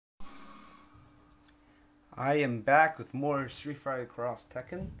I am back with more Street Fighter Cross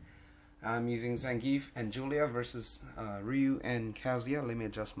Tekken. I'm using Zangief and Julia versus Ryu and Kazuya. Let me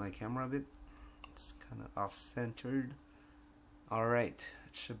adjust my camera a bit. It's kind of off-centered. Alright,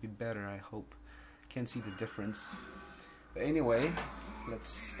 it should be better, I hope. Can't see the difference. But anyway, let's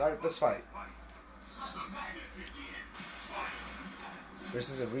start this fight.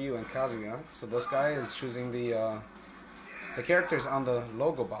 Versus a Ryu and Kazuya. So this guy is choosing the characters on the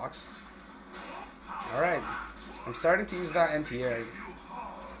logo box. Alright, I'm starting to use that anti-air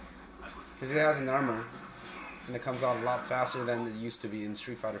because it has an armor and it comes out a lot faster than it used to be in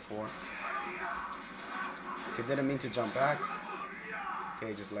Street Fighter 4. Okay, didn't mean to jump back.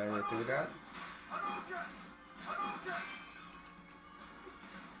 Okay, just let her through that.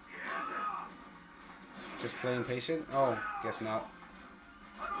 Just playing patient? Oh, guess not.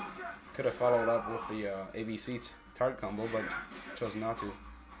 Could have followed up with the ABC target combo, but chose not to.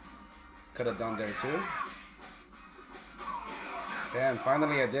 Could have done there too. Damn,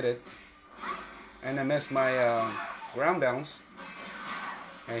 finally I did it. And I missed my ground bounce.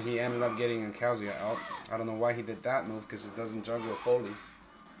 And he ended up getting Kazuya out. I don't know why he did that move, because it doesn't juggle fully.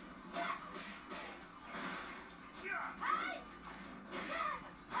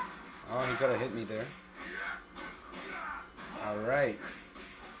 Oh, he could have hit me there. Alright.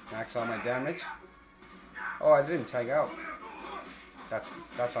 Max all my damage. Oh, I didn't tag out.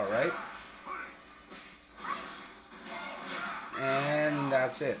 That's alright. And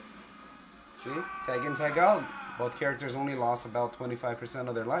that's it. See? Tag in, tag out. Both characters only lost about 25%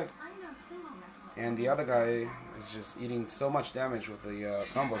 of their life. And the other guy is just eating so much damage with the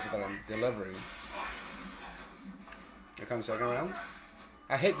combos that I'm delivering. Here comes second round.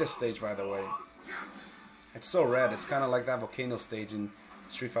 I hate this stage, by the way. It's so red. It's kind of like that volcano stage in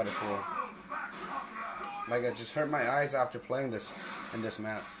Street Fighter 4. Like, it just hurt my eyes after playing this in this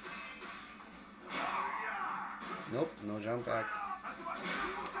map. Nope, no jump back.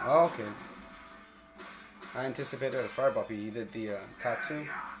 Oh, okay. I anticipated a fireball. He did the Tatsu.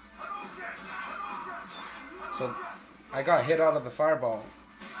 So I got hit out of the fireball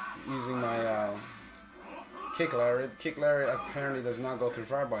using my kick lariat. Kick lariat apparently does not go through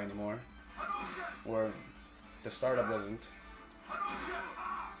fireball anymore, or the startup doesn't.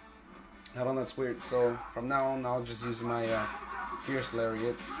 I don't know, that's weird. So from now on, I'll just use my fierce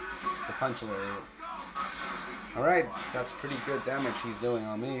lariat, the punch lariat. Alright, that's pretty good damage he's doing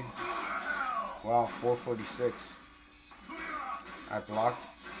on me. Wow, 446. I blocked.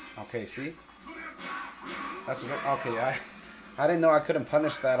 Okay, see? That's okay. I didn't know I couldn't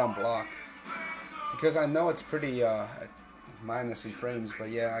punish that on block, because I know it's pretty minus in frames. But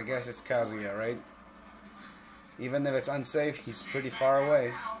yeah, I guess it's Kazuya, right? Even if it's unsafe, he's pretty far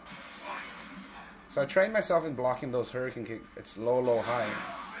away. So I trained myself in blocking those hurricane kicks. It's low, low, high.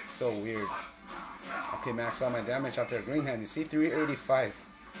 It's so weird. Okay, max out my damage after a green hand. You see, 385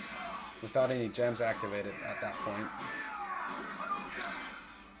 without any gems activated at that point.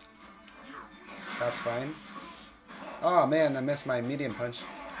 That's fine. Oh man, I missed my medium punch.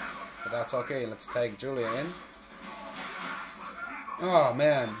 But that's okay. Let's tag Julia in. Oh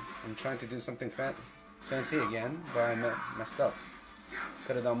man, I'm trying to do something fancy again, but I messed up.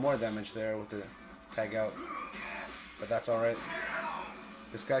 Could have done more damage there with the tag out. But that's alright.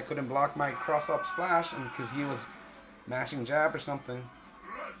 This guy couldn't block my cross-up splash because he was mashing jab or something.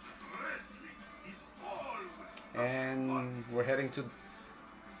 And we're heading to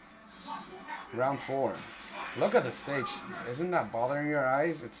round 4. Look at the stage. Isn't that bothering your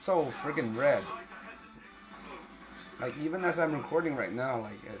eyes? It's so friggin' red. Like, even as I'm recording right now,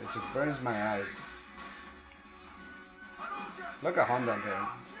 like, it just burns my eyes. Look at Honda there.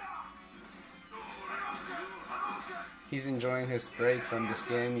 He's enjoying his break from this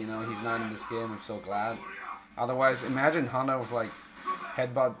game. You know, he's not in this game. I'm so glad. Otherwise, imagine Honda with like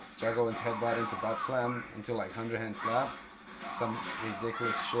headbutt, juggle into headbutt into butt slam into like 100-hand slap. Some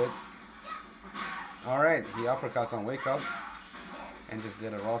ridiculous shit. Alright, he uppercuts on wake up and just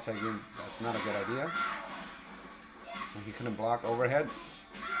did a raw tag in. That's not a good idea. And he couldn't block overhead.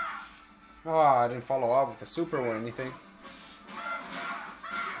 Oh, I didn't follow up with a super or anything.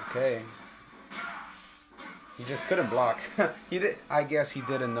 Okay. He just couldn't block. He did. I guess he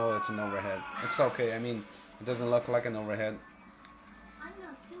didn't know it's an overhead. It's okay. I mean, it doesn't look like an overhead.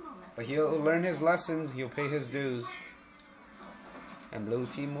 But he'll learn his lessons. He'll pay his dues. And blue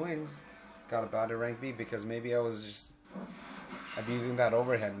team wins. Got about a rank B because maybe I was just abusing that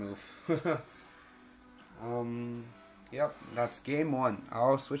overhead move. Yep, that's game 1.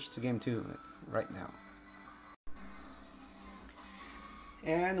 I'll switch to game 2 right now.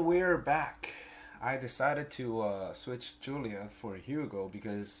 And we're back. I decided to switch Julia for Hugo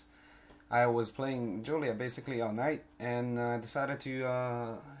because I was playing Julia basically all night, and decided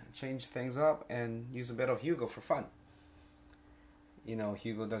to change things up and use a bit of Hugo for fun. You know,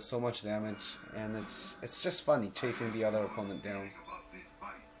 Hugo does so much damage, and it's just funny chasing the other opponent down.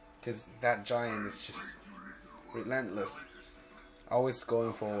 Because that giant is just relentless. Always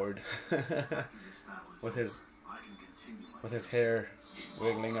going forward. with his hair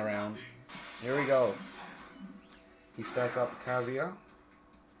wiggling around. Here we go. He starts up Kazuya.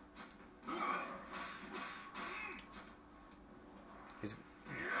 He's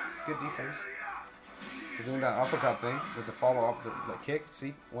good defense. He's doing that uppercut thing with the follow-up, the kick.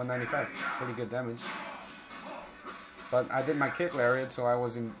 See, 195, pretty good damage. But I did my kick lariat, so I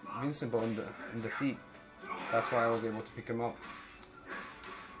was invincible in the feet. That's why I was able to pick him up.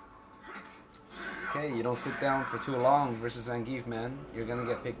 Okay, you don't sit down for too long versus Zangief, man. You're gonna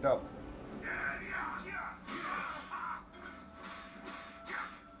get picked up.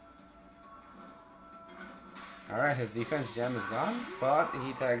 Alright, his defense gem is gone, but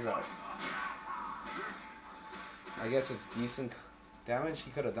he tags out. I guess it's decent damage.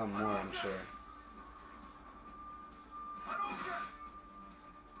 He could have done more, I'm sure.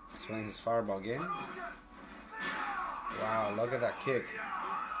 He's playing his fireball game. Wow, look at that kick.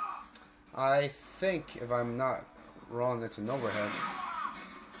 I think, if I'm not wrong, it's an overhead.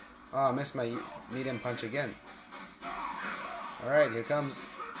 Oh, I missed my medium punch again. Alright, here comes...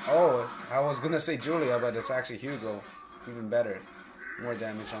 Oh, I was gonna say Julia, but it's actually Hugo. Even better. More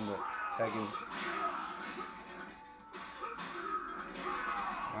damage on the tagging.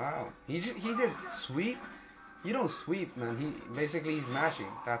 Wow. He did sweep? You don't sweep, man. He's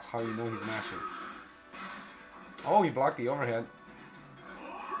mashing. That's how you know he's mashing. Oh, he blocked the overhead.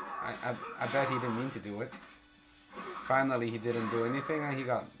 I bet he didn't mean to do it. Finally, he didn't do anything and he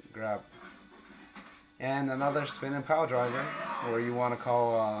got grabbed. And another spin and power driver, or you want to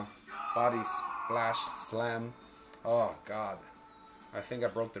call body splash slam. Oh, God. I think I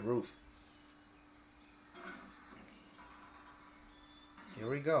broke the roof. Here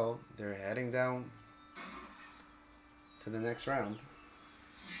we go. They're heading down to the next round.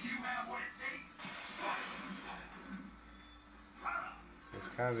 There's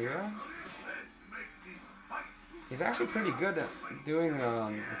Kazuya. He's actually pretty good at doing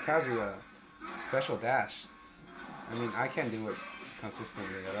Kazuya special dash. I mean, I can't do it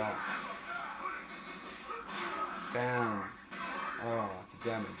consistently at all. Bam. Oh, the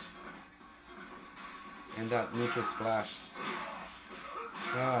damage. And that neutral splash.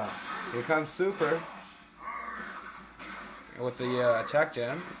 Here comes Super. With the attack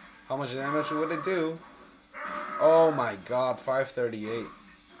gem. How much damage would it do? Oh my God, 538.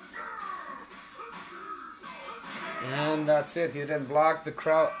 And that's it. He didn't block the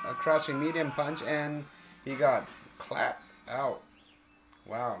crouching medium punch, and he got clapped out.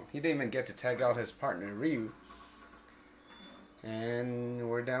 Wow. He didn't even get to tag out his partner, Ryu. And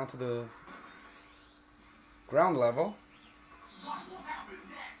we're down to the ground level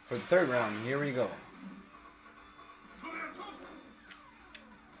for the third round. Here we go.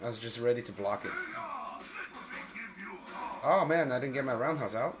 I was just ready to block it. Oh man, I didn't get my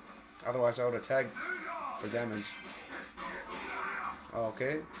roundhouse out. Otherwise I would have tagged for damage.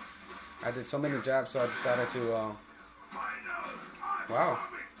 Okay. I did so many jabs, so I decided to... Wow.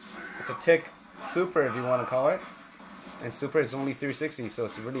 It's a tick super, if you want to call it. And super is only 360, so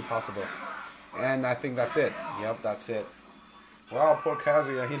it's really possible. And I think that's it. Yep, that's it. Wow, poor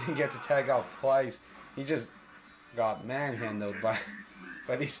Kazuya. He didn't get to tag out twice. He just got manhandled by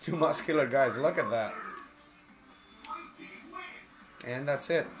these two muscular guys. Look at that. And that's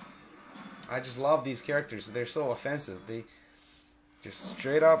it. I just love these characters. They're so offensive. They just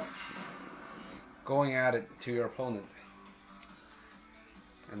straight up going at it to your opponent.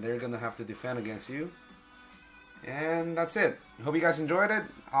 And they're going to have to defend against you. And that's it. Hope you guys enjoyed it.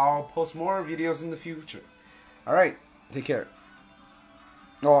 I'll post more videos in the future. Alright, take care.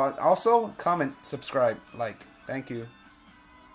 Oh, also, comment, subscribe, like. Thank you.